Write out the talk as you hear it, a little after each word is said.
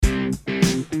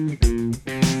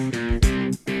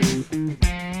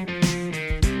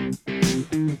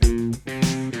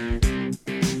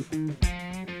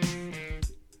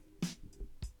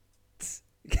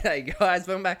G'day guys,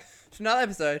 welcome back to another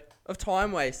episode of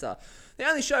Time Waster. The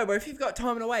only show where if you've got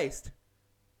time to waste,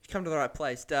 you come to the right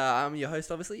place. I'm your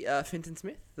host, obviously, Finton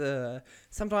Smith.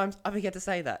 Sometimes I forget to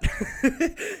say that.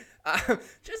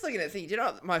 Just looking at things, you know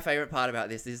what my favourite part about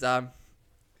this is, so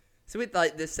with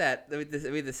like the setup,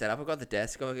 I've got the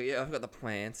desk, I've got the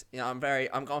plants. You know, I'm going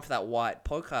for that white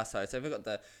podcast host. So I've got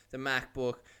the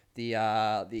MacBook, the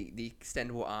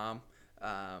extendable arm,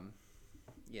 a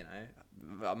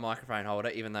microphone holder,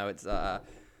 even though it's $30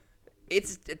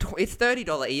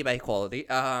 eBay quality.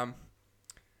 Right,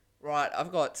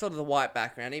 I've got sort of the white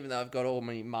background, even though I've got all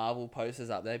my Marvel posters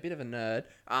up there. A bit of a nerd.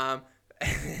 And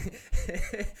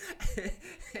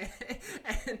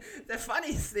the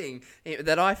funniest thing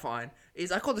that I find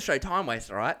is I call the show Time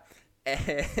Waster, right?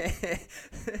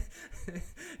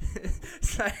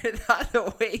 So the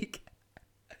other week,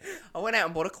 I went out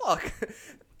and bought a clock.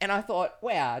 And I thought,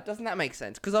 wow, doesn't that make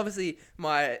sense? Because obviously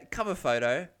my cover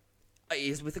photo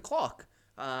is with a clock.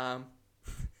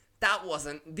 That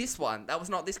wasn't this one. That was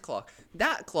not this clock.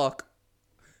 That clock,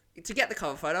 to get the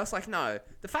cover photo, I was like, no.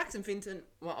 The Facts and Finton,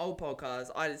 my old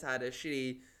podcast, I just had a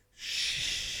shitty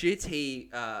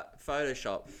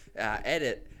Photoshop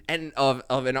edit and of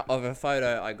a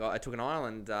photo I took an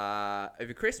island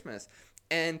over Christmas.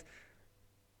 And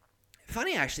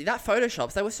funny, actually, that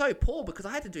Photoshops, they were so poor because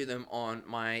I had to do them on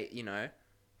my,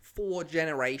 4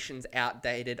 generations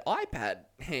outdated iPad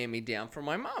hand-me-down from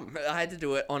my mum. I had to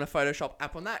do it on a Photoshop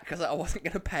app on that because I wasn't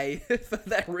going to pay for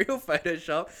that real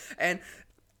Photoshop. And,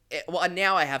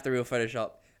 now I have the real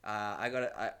Photoshop. I got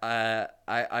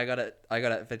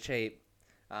it for cheap.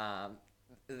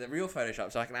 The real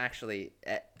Photoshop, so I can actually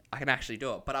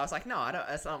do it. But I was like, no,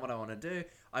 that's not what I want to do.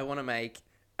 I want to make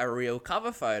a real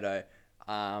cover photo.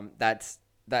 That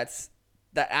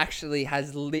actually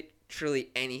has literally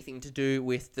anything to do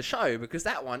with the show, because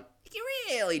that one you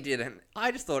really didn't.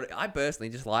 I personally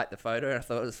just liked the photo, and I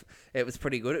thought it was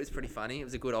pretty good. It was pretty funny. It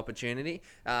was a good opportunity.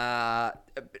 No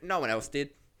one else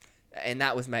did, and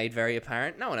that was made very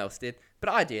apparent. No one else did, but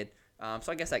I did. So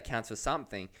I guess that counts for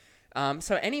something.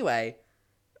 So anyway,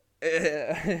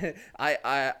 I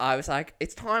was like,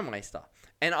 it's Time Waster,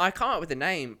 and I come up with a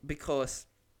name because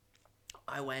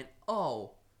I went,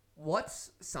 oh,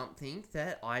 what's something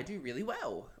that I do really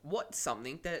well? What's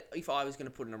something that, if I was going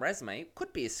to put in a resume,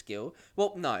 could be a skill?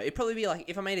 Well, no, it'd probably be like,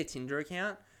 if I made a Tinder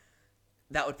account,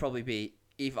 that would probably be,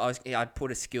 I'd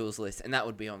put a skills list, and that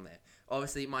would be on there.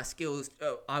 Obviously, my skills,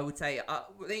 I would say,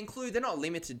 they're not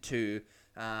limited to,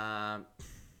 I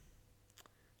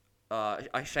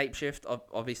shapeshift,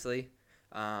 obviously.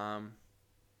 I'm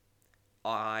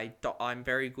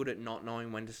very good at not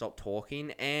knowing when to stop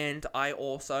talking, and I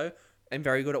also am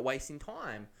very good at wasting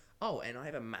time. Oh, and I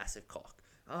have a massive cock.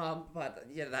 But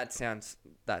yeah, that's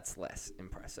less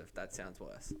impressive. That sounds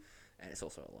worse, and it's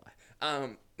also a lie.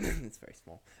 It's very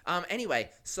small. Anyway,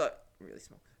 so really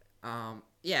small.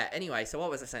 Yeah. Anyway, so what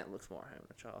was I saying? It looks more home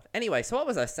than a child. Anyway, so what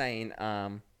was I saying?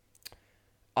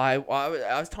 I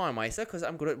was time waster because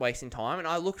I'm good at wasting time, and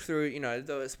I looked through,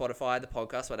 the Spotify, the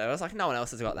podcast, whatever. I was like, no one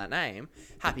else has got that name.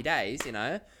 Happy days,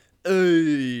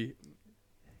 Ooh.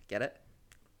 Get it?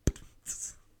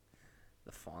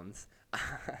 The Fonz.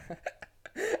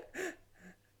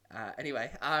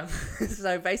 Anyway,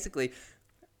 so basically,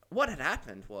 what had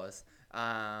happened was,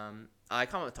 I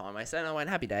come up with time waster, and I went,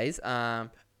 happy days.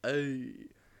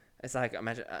 It's like,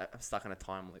 imagine I'm stuck in a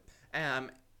time loop.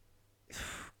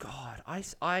 God, I've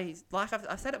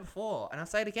said it before, and I'll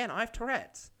say it again. I have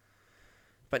Tourette's,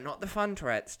 but not the fun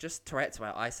Tourette's, just Tourette's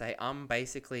where I say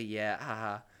basically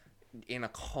in a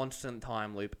constant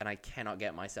time loop, and I cannot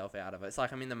get myself out of it. It's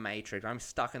like I'm in the Matrix. I'm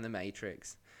stuck in the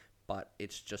Matrix, but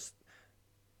it's just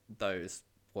those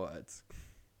words.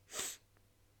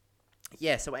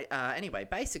 Yeah, so anyway,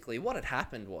 basically what had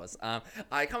happened was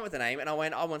I come up with a name, and I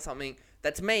went, I want something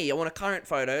that's me. I want a current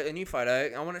photo, a new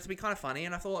photo. I want it to be kind of funny,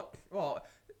 and I thought, well,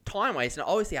 time wasting,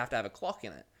 obviously I have to have a clock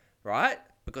in it, right?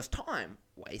 Because time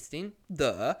wasting,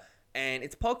 and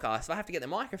it's a podcast, so I have to get the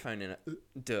microphone in it,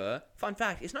 Fun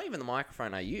fact, it's not even the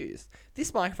microphone I used.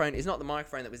 This microphone is not the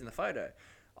microphone that was in the photo.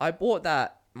 I bought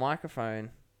that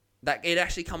microphone, that it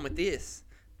actually come with this,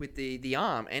 with the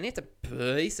arm, and it's a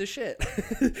piece of shit.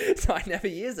 So I never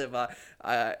use it, but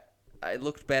it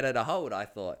looked better to hold, I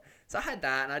thought. So I had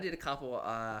that, and I did a couple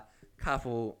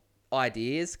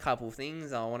ideas, couple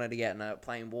things. I wanted to get in a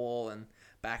plain wall and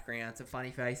background, some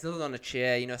funny faces. It was on a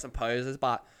chair, some poses,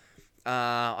 but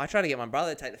I tried to get my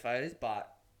brother to take the photos,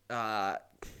 but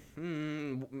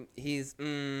he's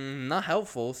not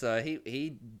helpful. So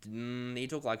he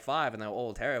took like 5, and they were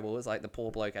all terrible. It was like the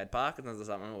poor bloke had Parkinson's or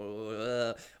something,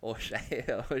 or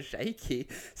shaky.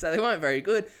 So they weren't very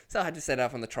good. So I had to set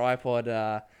up on the tripod,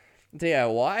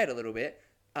 DIY it a little bit,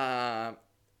 and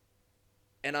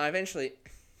I eventually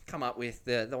come up with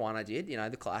the one I did.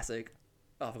 The classic.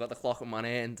 Oh, I've got the clock in one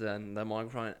hand and the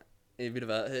microphone. A bit of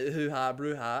a hoo-ha,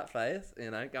 brouha face,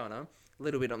 going on. A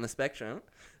little bit on the spectrum.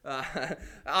 I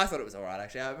thought it was alright,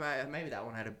 actually. Maybe that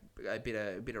one had a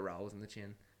bit of rolls in the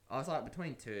chin. I was like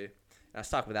between two, and I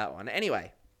stuck with that one.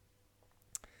 Anyway,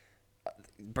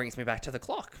 brings me back to the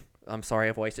clock. I'm sorry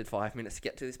I've wasted 5 minutes to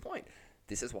get to this point.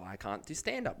 This is why I can't do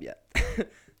stand-up yet.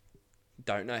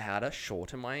 Don't know how to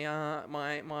shorten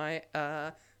my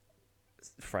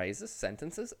phrases,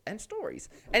 sentences, and stories.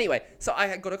 Anyway, so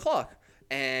I got a clock.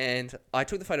 And I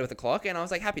took the photo with the clock, and I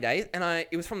was like, happy days. And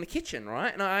it was from the kitchen,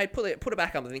 right? And I put it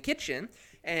back up in the kitchen,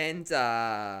 and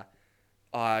I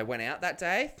went out that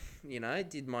day,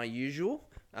 did my usual,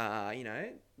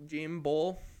 gym,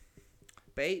 ball,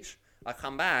 beach. I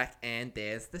come back, and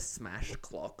there's the smashed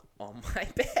clock on my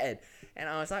bed. And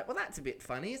I was like, well, that's a bit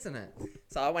funny, isn't it?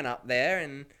 So I went up there,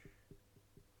 and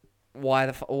why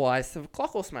is the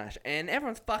clock all smashed? And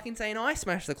everyone's fucking saying I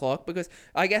smashed the clock because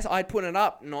I guess I'd put it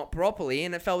up not properly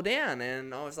and it fell down.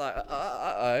 And I was like,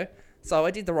 uh-oh. So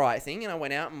I did the right thing and I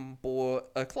went out and bought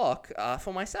a clock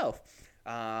for myself.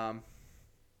 I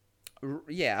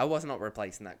was not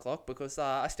replacing that clock because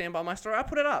I stand by my story. I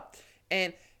put it up.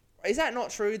 And is that not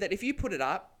true that if you put it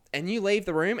up and you leave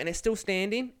the room and it's still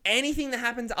standing, anything that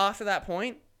happens after that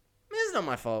point, it's not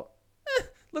my fault.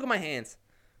 Look at my hands.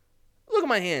 Look at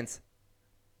my hands.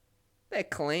 They're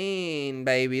clean,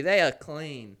 baby. They are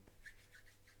clean.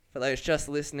 For those just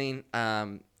listening,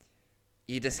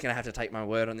 you're just going to have to take my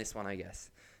word on this one, I guess.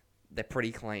 They're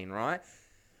pretty clean, right?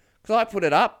 Because I put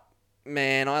it up,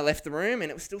 man, I left the room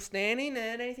and it was still standing,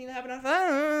 and anything that happened after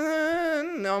that,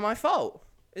 not my fault.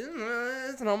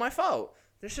 It's not my fault.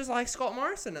 It's just like Scott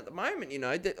Morrison at the moment,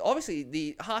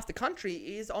 obviously half the country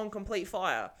is on complete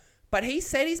fire. But he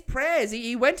said his prayers.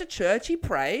 He went to church, he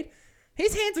prayed.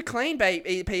 His hands are clean,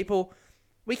 baby, people.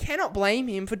 We cannot blame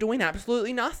him for doing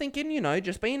absolutely nothing and,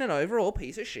 just being an overall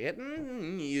piece of shit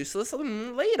and useless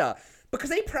leader.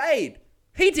 Because he prayed.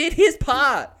 He did his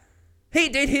part. He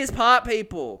did his part,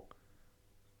 people.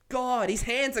 God, his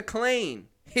hands are clean.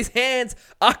 His hands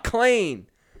are clean.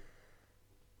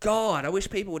 God, I wish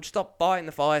people would stop fighting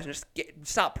the fires and just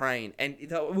start praying. And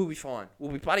we'll be fine.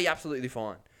 We'll be bloody absolutely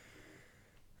fine.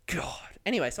 God.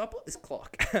 Anyway, so I bought this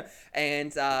clock.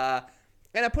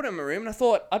 And I put it in my room, and I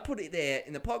thought I'd put it there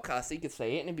in the podcast so you could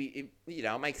see it, and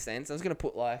it makes sense. I was going to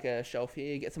put like a shelf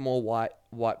here, get some more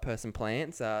white person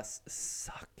plants, succulents.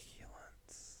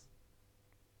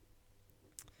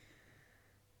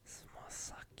 Some more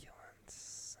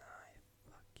succulents.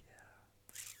 Fuck yeah.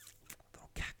 Little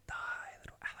cacti,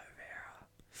 little aloe vera.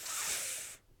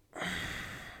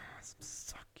 Some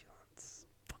succulents.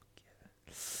 Fuck yeah.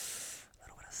 A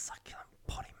little bit of succulent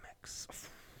potty mix.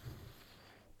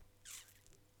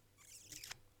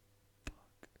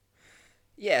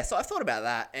 Yeah, so I thought about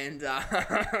that, and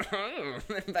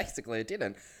basically it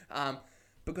didn't,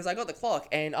 because I got the clock,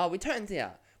 and it turns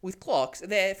out, with clocks,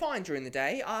 they're fine during the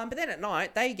day, but then at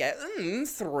night, they get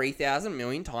 3,000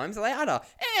 million times louder,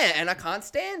 and I can't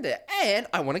stand it, and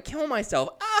I want to kill myself,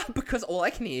 because all I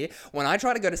can hear when I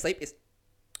try to go to sleep is...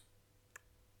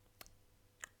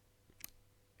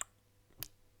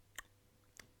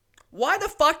 Why the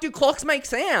fuck do clocks make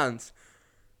sounds?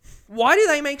 Why do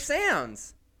they make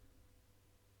sounds?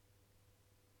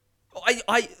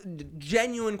 I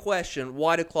genuine question,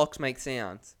 why do clocks make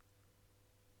sounds?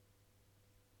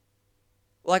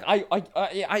 Like, I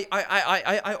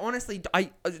honestly,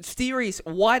 serious,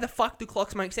 why the fuck do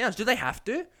clocks make sounds? Do they have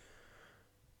to?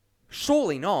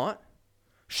 Surely not.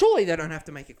 Surely they don't have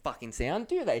to make a fucking sound,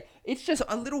 do they? It's just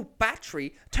a little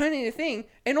battery turning a thing,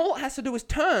 and all it has to do is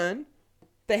turn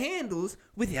the handles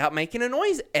without making a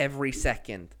noise every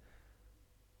second.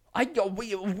 How is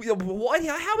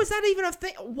that even a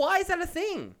thing? Why is that a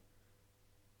thing?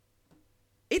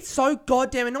 It's so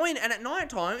goddamn annoying. And at night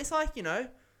time, it's like,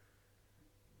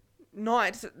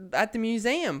 nights at the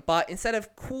museum. But instead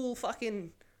of cool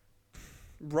fucking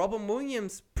Robin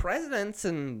Williams presidents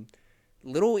and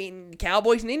little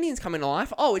cowboys and Indians coming to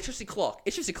life, it's just a clock.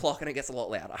 It's just a clock and it gets a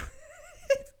lot louder.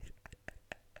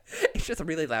 It's just a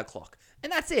really loud clock.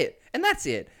 And that's it.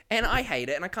 And I hate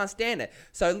it and I can't stand it.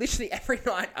 So literally every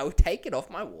night I would take it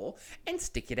off my wall and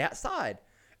stick it outside.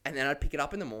 And then I'd pick it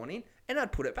up in the morning and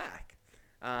I'd put it back.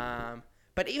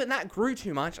 But even that grew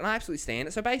too much, and I absolutely stand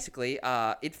it. So basically,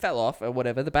 it fell off or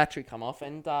whatever. The battery come off,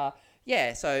 and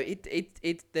yeah. So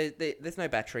there's no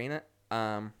battery in it.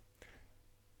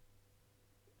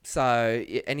 So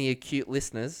any acute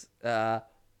listeners,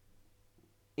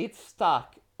 it's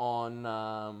stuck on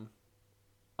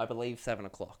I believe 7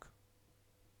 o'clock.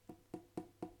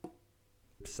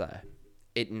 So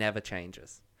it never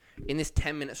changes. In this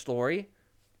 10-minute story,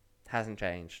 it hasn't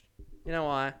changed. You know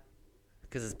why?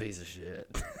 Because it's a piece of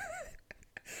shit.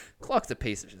 Clock's a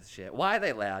piece of shit. Why are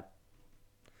they loud?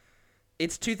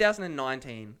 It's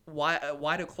 2019.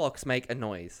 Why do clocks make a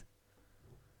noise?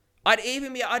 I'd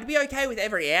be okay with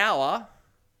every hour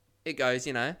it goes,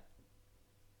 you know.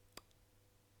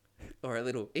 Or a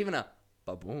little, even a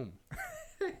ba-boom.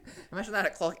 Imagine that, a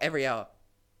clock every hour.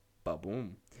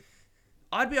 Ba-boom.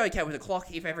 I'd be okay with a clock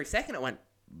if every second it went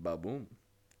ba-boom,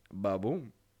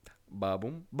 ba-boom,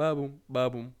 ba-boom, ba-boom,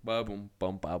 ba-boom, ba-boom,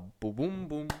 bum, ba-boom,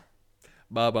 boom,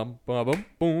 ba-bum, ba-bum,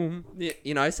 boom.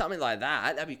 You know, something like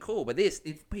that. That'd be cool. But this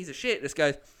piece of shit just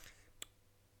goes.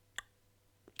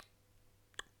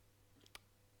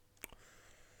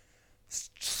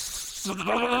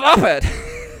 Stop it.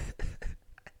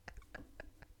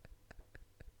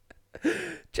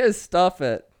 Just stop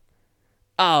it.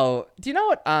 Oh, do you know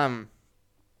what? I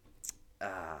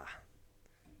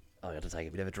got to take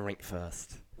a bit of a drink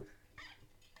first.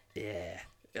 Yeah,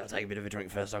 I'll take a bit of a drink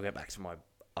first. I'll get back to my.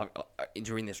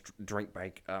 During this drink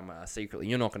break, secretly,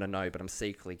 you're not going to know, but I'm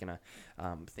secretly going to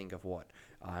think of what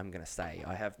I'm going to say.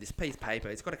 I have this piece of paper.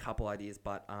 It's got a couple ideas,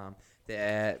 but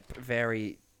they're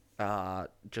very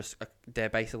they're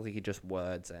basically just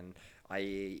words, and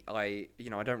I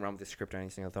don't run with the script or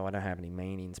anything, although I don't have any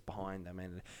meanings behind them.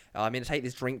 And I'm going to take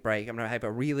this drink break. I'm going to have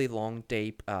a really long,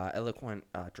 deep, eloquent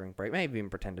drink break. Maybe even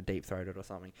pretend to deep throat it or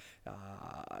something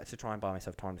to try and buy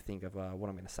myself time to think of what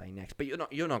I'm going to say next. But you're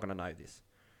not going to know this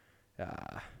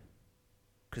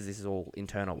because this is all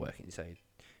internal working. So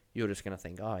you're just going to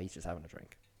think, oh, he's just having a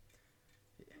drink.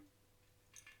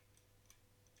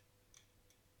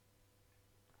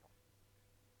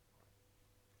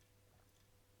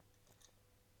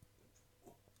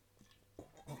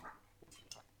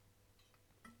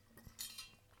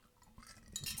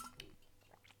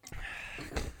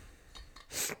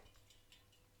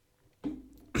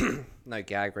 No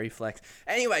gag reflex.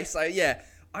 Anyway, so yeah,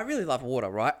 I really love water,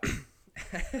 right?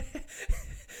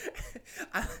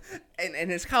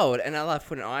 and it's cold, and I love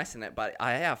putting ice in it, but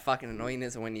I have fucking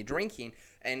annoyingness when you're drinking,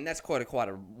 and that's quite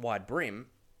a wide brim,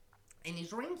 and you're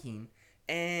drinking,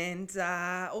 and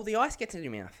all the ice gets in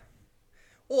your mouth.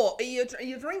 Or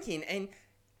you're drinking, and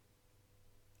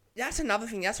that's another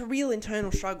thing. That's a real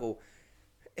internal struggle.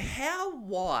 How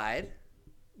wide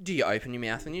do you open your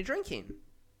mouth when you're drinking?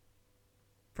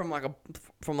 From like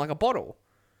a bottle,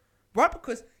 right?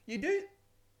 Because you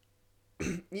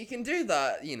can do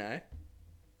the, you know,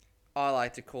 I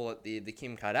like to call it the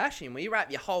Kim Kardashian, where you wrap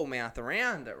your whole mouth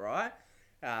around it, right?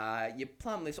 You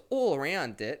plumb this all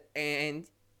around it, and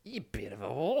you're a bit of a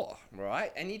whore,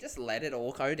 right? And you just let it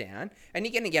all go down, and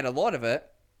you're going to get a lot of it,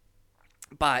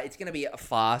 but it's going to be a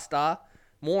faster,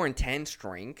 more intense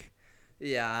drink.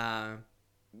 Yeah,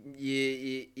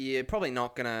 you're probably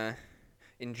not going to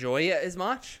enjoy it as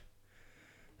much.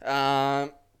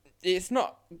 It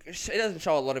doesn't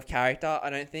show a lot of character,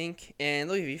 I don't think. And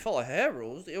look, if you follow her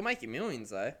rules, it'll make you millions,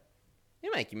 though.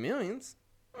 You'll make you millions.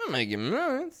 I'll make you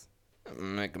millions.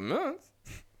 Make a millions.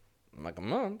 Make a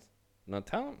millions. No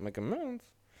talent, make a millions.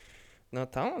 No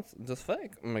talent, just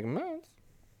fake. Make a millions.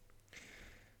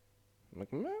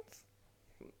 Make a millions.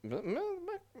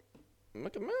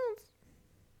 Make a millions.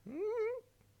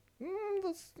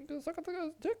 Just suck at the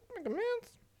guy's dick, make a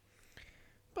millions.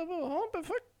 But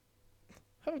perfect.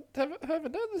 Haven't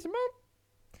done this amount.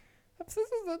 This is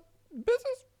the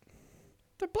business.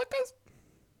 The blackers.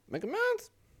 Make a millions.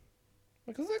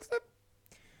 Make a sex step.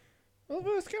 Well,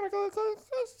 we're just gonna go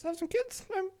close. Have some kids.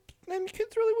 Name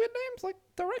kids really weird names like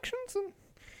Directions and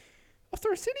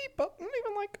after a city, but not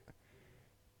even like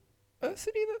a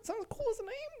city that sounds cool as a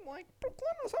name, like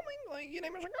Brooklyn or something. Like your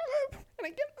name is Chicago, and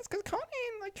again, it's because Kanye,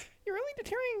 and like you're really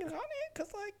deterring Kanye,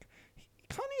 because like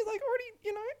Kanye's like already,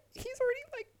 you know, he's already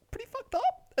like pretty fucked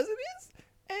up as it is,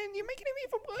 and you're making him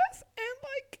even worse, and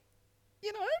like,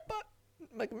 you know, but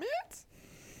make amends.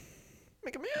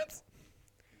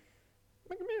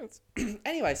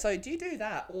 Anyway, so do you do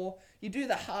that, or you do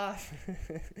the half?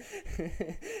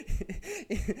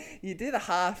 You do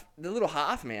the little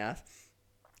half mouth,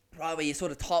 right, where your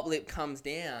sort of top lip comes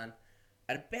down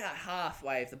at about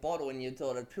halfway of the bottle, and you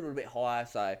sort of put it a bit higher,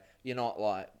 so you're not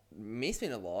like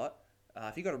missing a lot.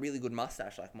 If you've got a really good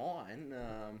mustache like mine,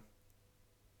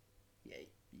 yeah,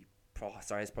 you Oh,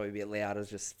 sorry, it's probably a bit loud. I was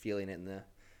just feeling it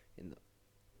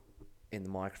in the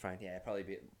microphone. Yeah, probably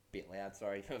a bit loud.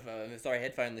 Sorry, sorry,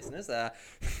 headphone listeners.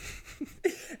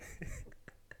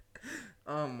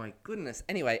 Oh my goodness.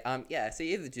 Anyway, yeah. So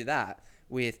you either do that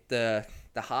with the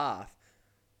half,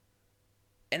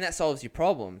 and that solves your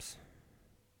problems.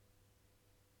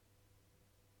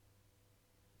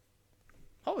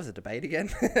 What was the debate again?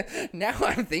 Now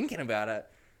I'm thinking about it.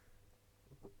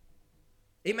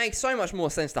 It makes so much more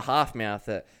sense to half mouth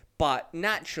it, but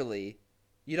naturally,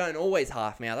 you don't always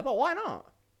half mouth it. But why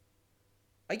not?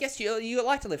 I guess you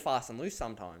like to live fast and loose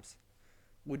sometimes,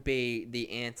 would be the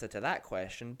answer to that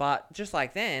question. But just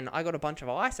like then, I got a bunch of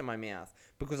ice in my mouth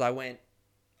because I went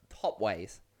top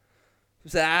ways.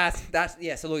 So that's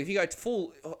yeah. So look, if you go to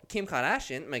full Kim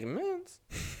Kardashian, make a move.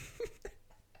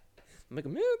 Make a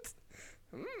move.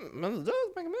 Mother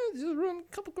does make a move. Just ruin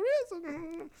a couple careers.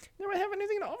 You don't have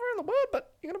anything to offer in the world,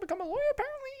 but you're gonna become a lawyer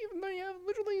apparently, even though you have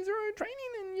literally zero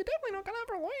training, and you're definitely not gonna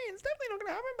have a lawyer. It's definitely not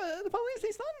gonna happen. But the police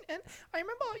is done, and I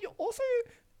remember you're also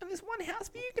in this one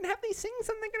house view. You can have these sinks,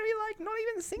 and they're gonna be like not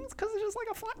even sinks because it's just like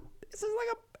a flat.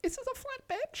 It's just a flat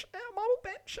bench, a marble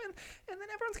bench, and then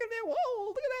everyone's gonna be like,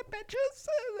 whoa, look at that benches.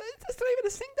 It's not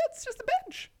even a sink. That's just a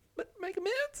bench. But make a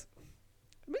move.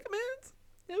 Make a move.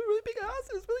 They have a really big ass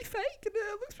and it's really fake and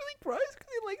it looks really gross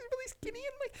because your legs are really skinny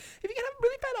and like if you can have a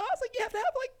really fat ass, like you have to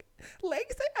have like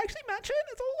legs that actually match it.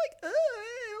 It's all like it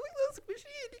looks all squishy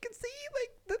and you can see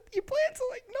like that your plants are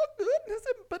like not good.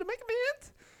 But make a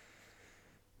mance.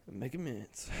 Make a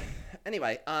mance.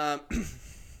 Anyway,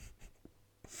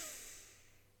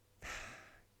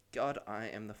 God, I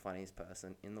am the funniest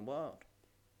person in the world.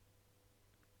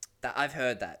 That I've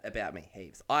heard that about me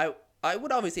heaps. I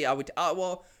would obviously,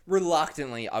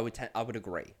 reluctantly, I would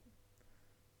agree.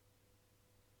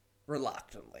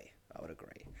 Reluctantly, I would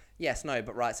agree. Yes, no,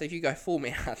 but right, so if you go full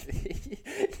mouth,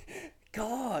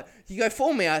 God, you go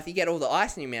full mouth, you get all the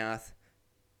ice in your mouth,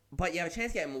 but you have a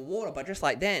chance to get more water, but just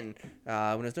like then, when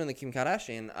I was doing the Kim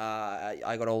Kardashian,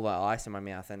 I got all the ice in my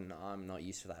mouth, and I'm not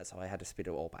used to that, so I had to spit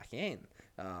it all back in.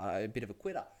 A bit of a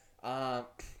quitter.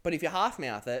 But if you half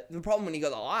mouth it, the problem when you got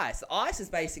the ice is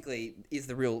basically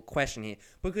the real question here,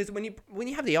 because when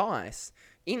you have the ice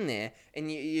in there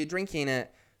and you're drinking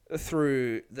it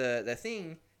through the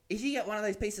thing, if you get one of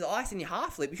those pieces of ice and you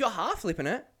half lip, if you're half lipping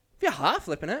it,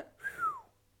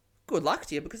 good luck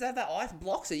to you, because that ice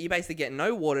blocks it. You basically get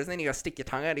no waters, and then you gotta stick your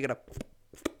tongue out. You gotta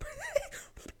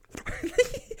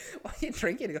while you're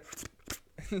drinking, you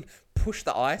gotta push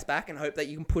the ice back and hope that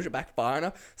you can push it back far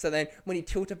enough. So then when you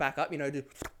tilt it back up, to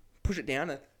push it down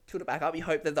and tilt it back up, you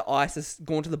hope that the ice has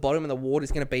gone to the bottom and the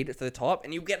water's going to beat it to the top.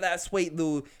 And you get that sweet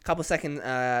little couple second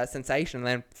sensation.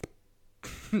 And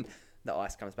then the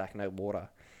ice comes back, no water.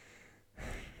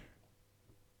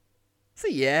 So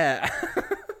yeah.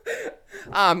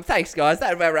 Thanks guys.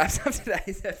 That about wraps up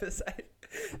today's episode.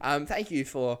 Thank you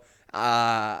for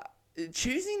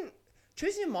choosing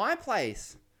my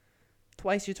place to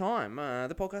waste your time.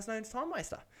 The podcast known as Time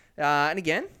Waster. And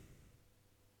again,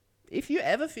 if you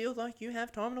ever feel like you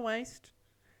have time to waste,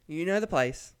 you know the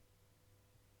place.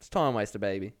 It's Time Waster,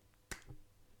 baby.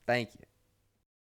 Thank you.